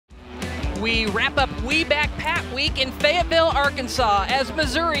We wrap up We Back Pat Week in Fayetteville, Arkansas, as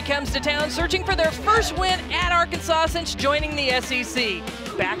Missouri comes to town searching for their first win at Arkansas since joining the SEC.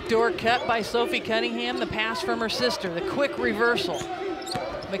 Backdoor cut by Sophie Cunningham, the pass from her sister, the quick reversal.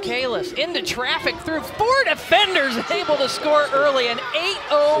 Michaelis into traffic through 4 defenders, able to score early, an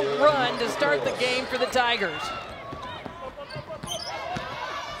 8-0 run to start the game for the Tigers.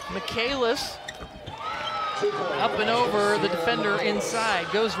 Michaelis up and over the defender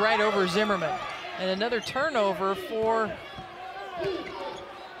inside, goes right over Zimmerman. And another turnover for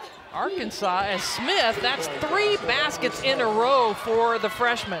Arkansas as Smith, that's 3 baskets in a row for the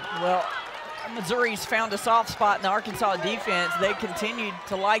freshman. Well, Missouri's found a soft spot in the Arkansas defense. They continued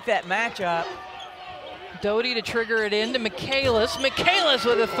to like that matchup. Doty to trigger it into Michaelis. Michaelis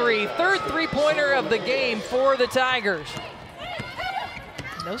with a 3, third three-pointer of the game for the Tigers.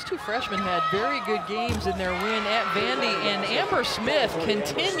 Those 2 freshmen had very good games in their win at Vandy, and Amber Smith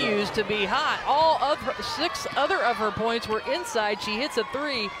continues to be hot. All of her 6 other of her points were inside. She hits a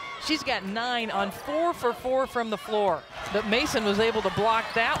 3. She's got 9 on 4 for 4 from the floor. But Mason was able to block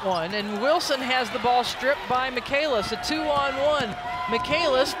that one, and Wilson has the ball stripped by Michaelis, a 2-on-1.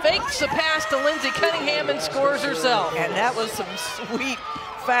 Michaelis fakes the pass to Lindsey Cunningham and scores herself. And that was some sweet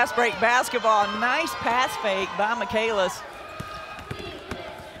fast break basketball. Nice pass fake by Michaelis.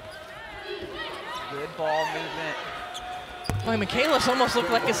 Good ball movement. Boy, Michaelis almost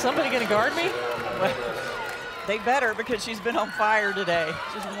looked like, is somebody going to guard me? Well, they better, because she's been on fire today.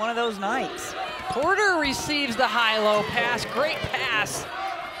 Just one of those nights. Porter receives the high-low pass. Great pass.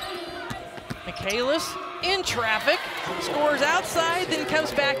 Michaelis in traffic, scores outside, then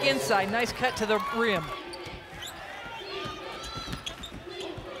comes back inside. Nice cut to the rim.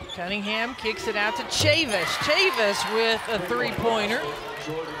 Cunningham kicks it out to Chavis. Chavis with a 3-pointer.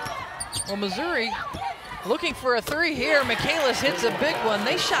 Well, Missouri looking for a 3 here. Michaelis hits a big one.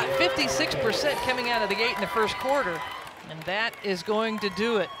 They shot 56% coming out of the gate in the first quarter, and that is going to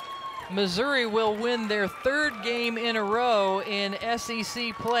do it. Missouri will win their 3rd game in a row in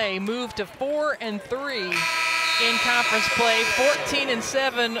SEC play, move to 4-3 in conference play,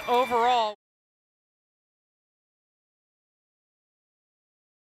 14-7 overall.